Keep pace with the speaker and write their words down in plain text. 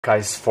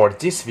Guys, for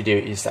this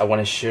video I want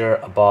to share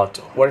about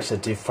what is the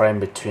difference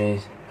between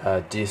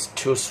these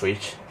two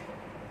switch.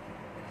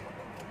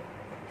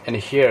 And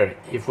here,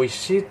 if we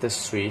see the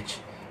switch,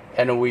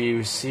 and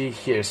we see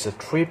here is a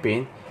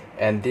 3-pin,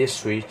 and this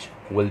switch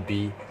will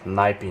be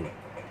 9-pin.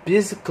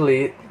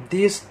 Basically,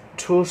 these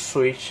two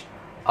switch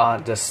are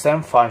the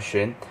same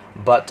function,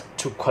 but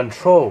to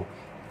control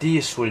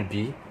these will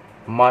be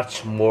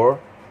much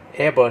more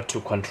able to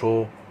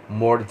control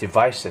more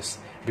devices,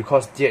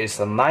 because there is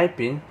a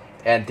 9-pin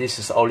and this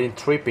is only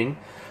 3-pin.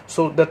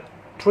 So the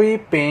 3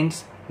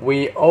 pins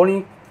we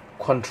only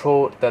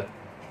control the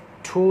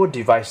 2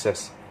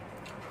 devices.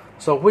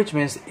 So which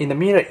means in the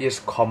middle is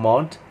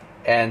common,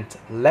 and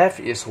left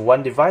is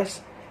 1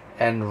 device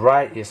and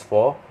right is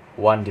for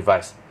 1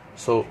 device.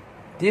 So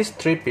these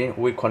 3 pin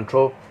we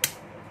control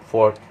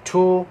for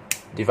 2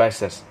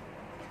 devices.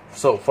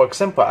 So for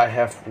example, I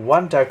have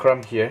one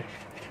diagram here.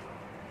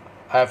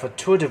 I have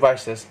 2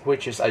 devices,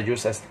 which is I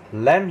use as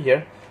lamp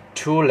here,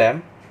 2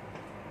 lamp.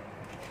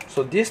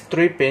 So these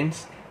 3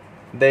 pins,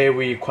 they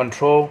will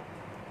control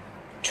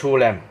 2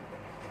 lamp.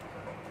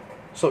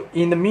 So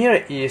in the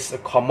middle is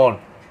common.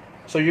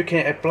 So you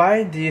can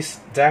apply this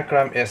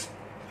diagram as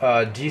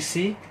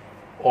DC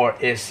or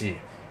AC.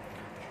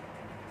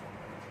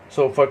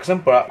 So for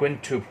example, I'm going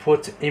to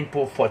put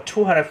input for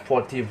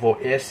 240 volt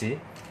AC.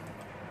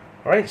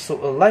 Alright, so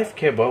a live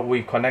cable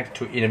we connect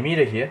to in the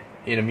middle here,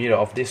 in the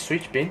middle of this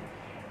switch pin,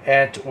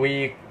 and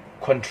we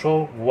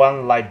control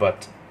 1 light bulb.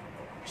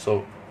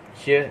 So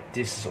here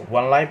this is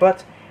 1 light bulb,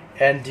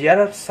 and the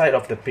other side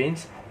of the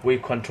pins we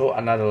control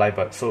another light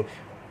bulb. So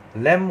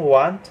lamp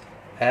 1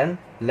 and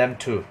lamp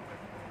 2.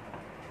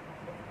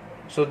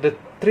 So the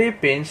 3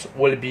 pins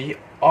will be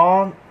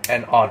on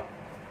and on.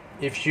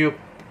 If you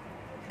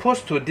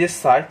push to this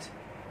side,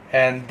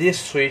 and this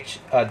switch,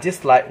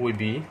 this light will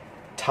be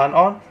turned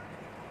on.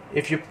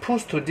 If you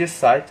push to this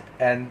side,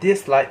 and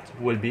this light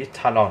will be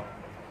turned on.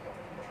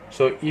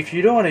 So if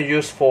you don't want to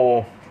use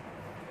for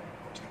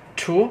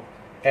 2,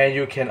 and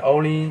you can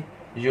only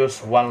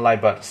use 1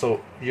 light bulb,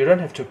 so you don't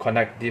have to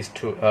connect this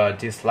to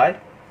this light.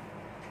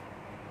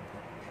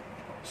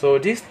 So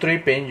these 3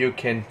 pin you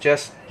can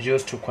just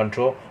use to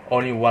control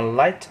only 1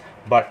 light,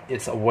 but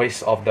it's a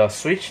waste of the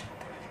switch.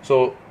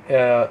 So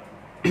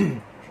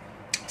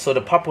so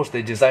the purpose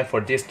they designed for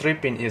this 3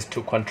 pin is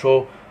to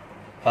control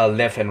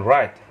left and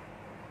right.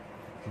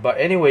 But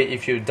anyway,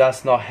 if you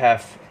does not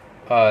have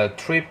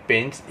 3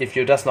 pins, if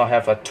you does not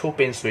have a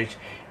 2-pin switch,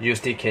 you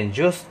still can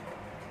use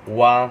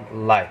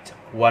 1 light,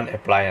 1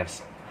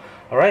 appliance.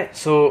 Alright,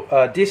 so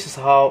this is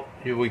how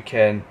we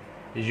can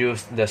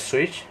use the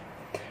switch.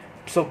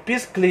 So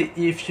basically,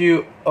 if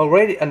you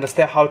already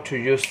understand how to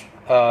use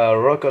a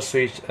rocker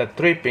switch, a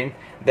 3-pin,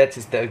 that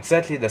is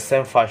exactly the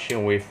same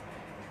function with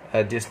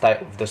this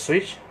type of the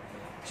switch.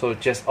 So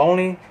just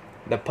only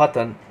the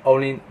pattern,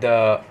 only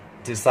the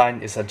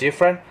design is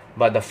different,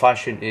 but the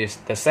function is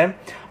the same.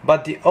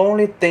 But the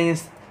only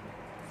things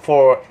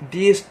for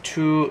these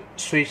 2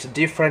 switch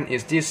different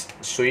is this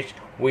switch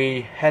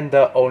we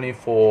handle only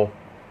for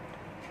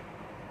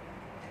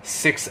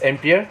 6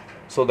 ampere,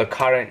 so the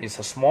current is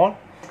small,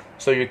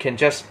 so you can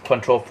just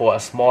control for a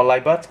small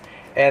light bulb.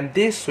 And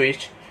this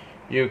switch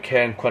you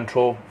can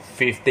control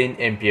 15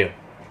 ampere,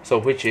 so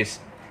which is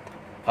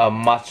a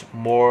much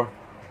more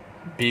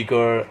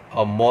bigger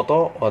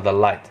motor or the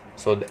light,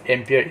 so the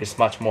ampere is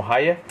much more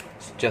higher,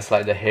 just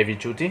like the heavy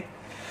duty.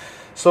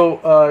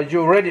 So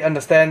you already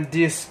understand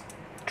this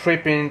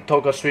 3-pin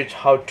toggle switch,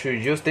 how to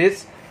use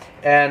this.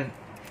 And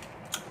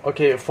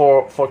okay,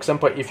 for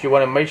example, if you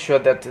want to make sure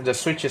that the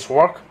switches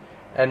work,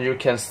 and you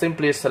can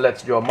simply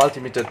select your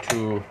multimeter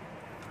to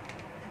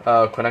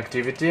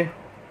connectivity,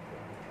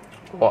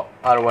 or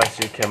otherwise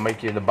you can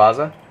make it the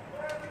buzzer.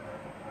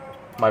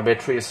 My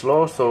battery is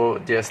low,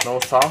 so there's no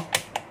sound.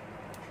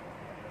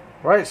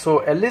 Right,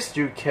 so at least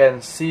you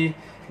can see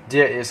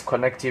there is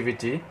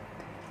connectivity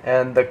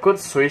and the good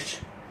switch.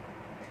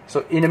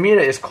 So in the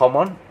middle is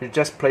common, you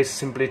just place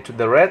simply to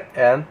the red,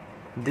 and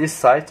this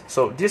side,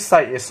 so this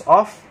side is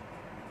off,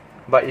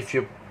 but if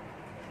you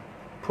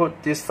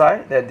put this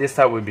side, then this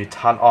side will be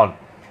turned on.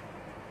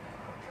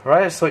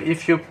 Right, so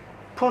if you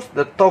push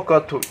the toggle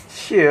to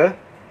here,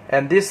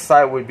 and this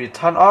side will be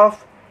turned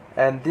off,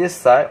 and this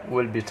side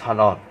will be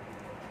turned on.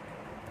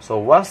 So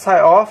one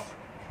side off,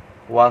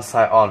 one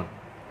side on.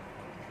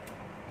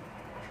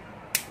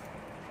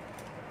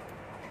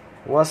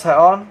 One side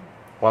on,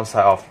 one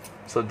side off.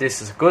 So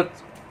this is good.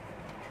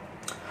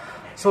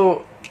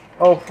 So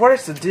what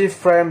is the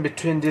difference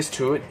between these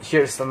two?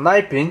 Here is the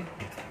 9-pin.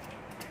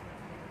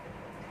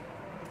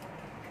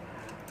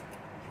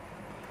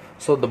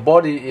 So the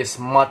body is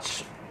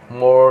much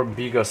more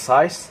bigger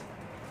size,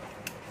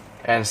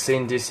 and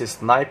since this is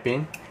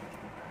 9-pin,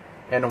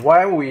 and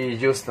why we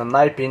use the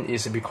 9-pin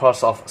is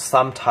because of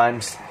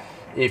sometimes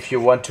if you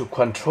want to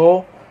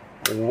control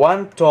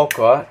 1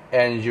 toggle,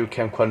 and you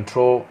can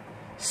control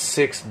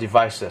 6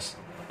 devices.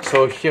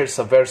 So here's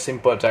a very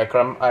simple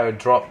diagram I will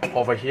draw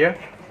over here.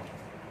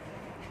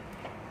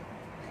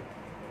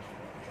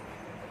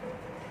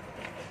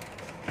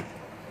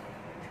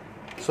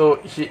 So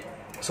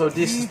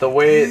this is the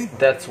way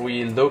that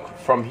we look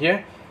from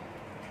here.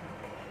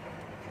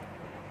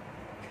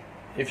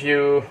 If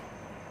you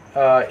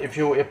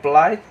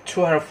apply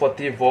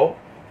 240 volt,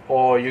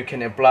 or you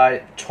can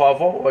apply 12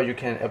 volt, or you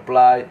can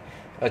apply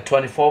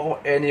 24 volt,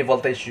 any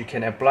voltage you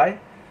can apply.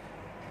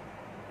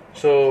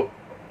 So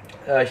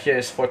here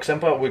is, for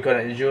example, we're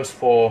going to use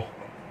for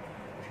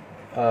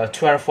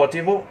 240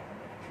 volt.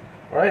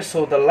 Alright,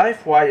 so the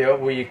live wire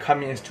we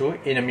come into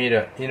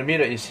emitter.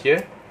 Emitter is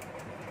here.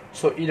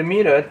 So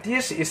emitter,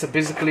 this is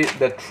basically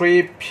the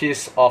 3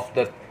 piece of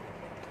the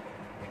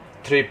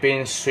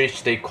 3-pin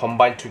switch. They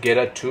combine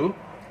together to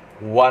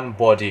one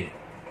body.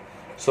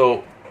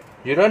 So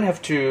you don't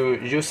have to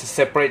use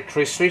separate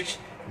 3 switch.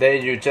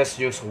 Then you just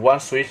use one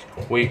switch.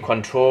 We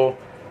control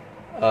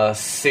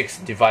 6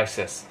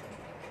 devices.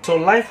 So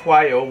live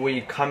wire we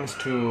comes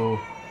to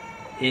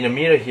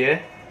emitter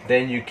here.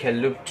 Then you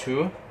can look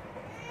to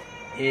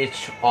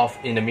each of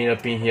emitter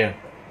pin here.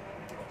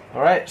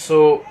 Alright,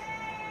 so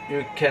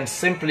you can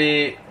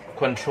simply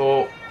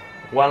control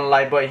one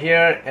light bulb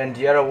here, and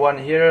the other one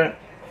here,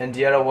 and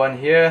the other one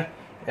here,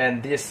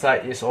 and this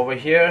side is over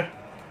here.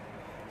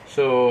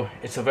 So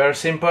it's very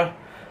simple,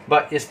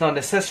 but it's not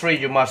necessary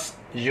you must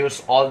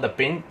use all the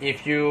pin.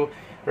 If you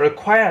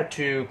require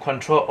to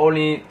control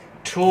only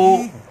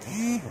 2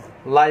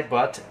 light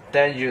bulbs,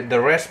 then the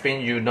rest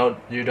pin you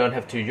don't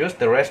have to use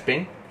the rest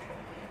pin.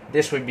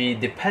 This will be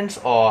depends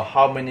on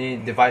how many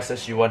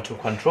devices you want to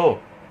control.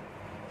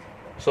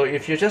 So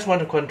if you just want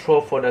to control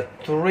for the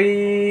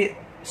 3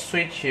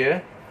 switch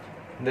here,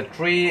 the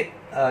 3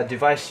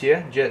 device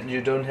here,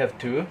 you don't have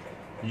to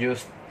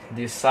use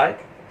this side.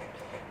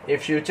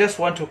 If you just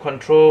want to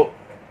control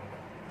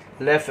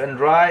left and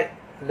right,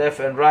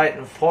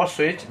 4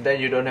 switch, then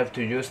you don't have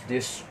to use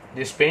this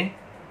pin.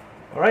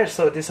 Alright,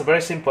 so this is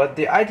very simple.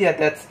 The idea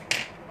that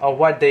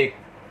why they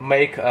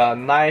make a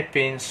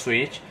 9-pin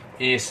switch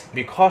is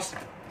because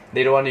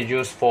they don't want to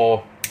use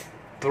for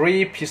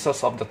 3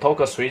 pieces of the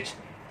toggle switch,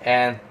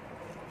 and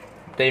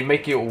they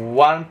make it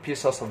 1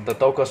 piece of the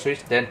toggle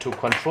switch then to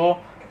control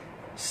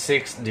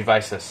 6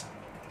 devices.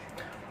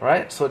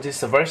 Alright, so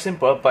this is very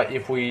simple, but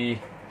if we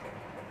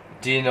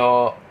do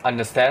not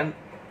understand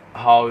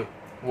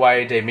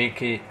why they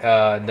make it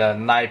the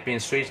 9-pin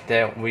switch,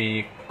 then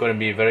we gonna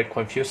be very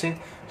confusing.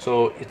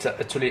 So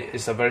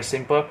it's a very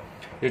simple.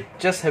 You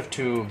just have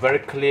to very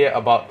clear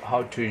about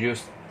how to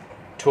use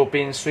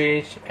 2-pin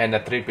switch and a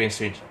 3-pin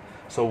switch.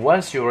 So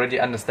once you already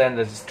understand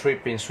this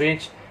 3-pin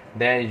switch,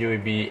 then you will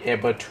be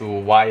able to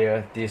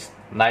wire this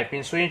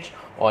 9-pin switch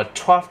or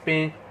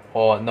 12-pin,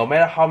 or no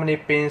matter how many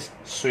pins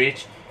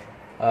switch,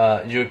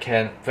 you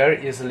can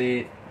very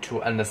easily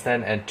to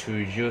understand and to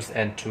use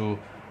and to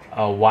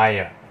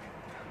wire.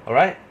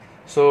 Alright,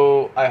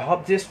 so I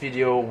hope this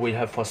video will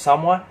help for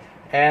someone,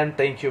 and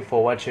thank you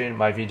for watching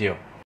my video.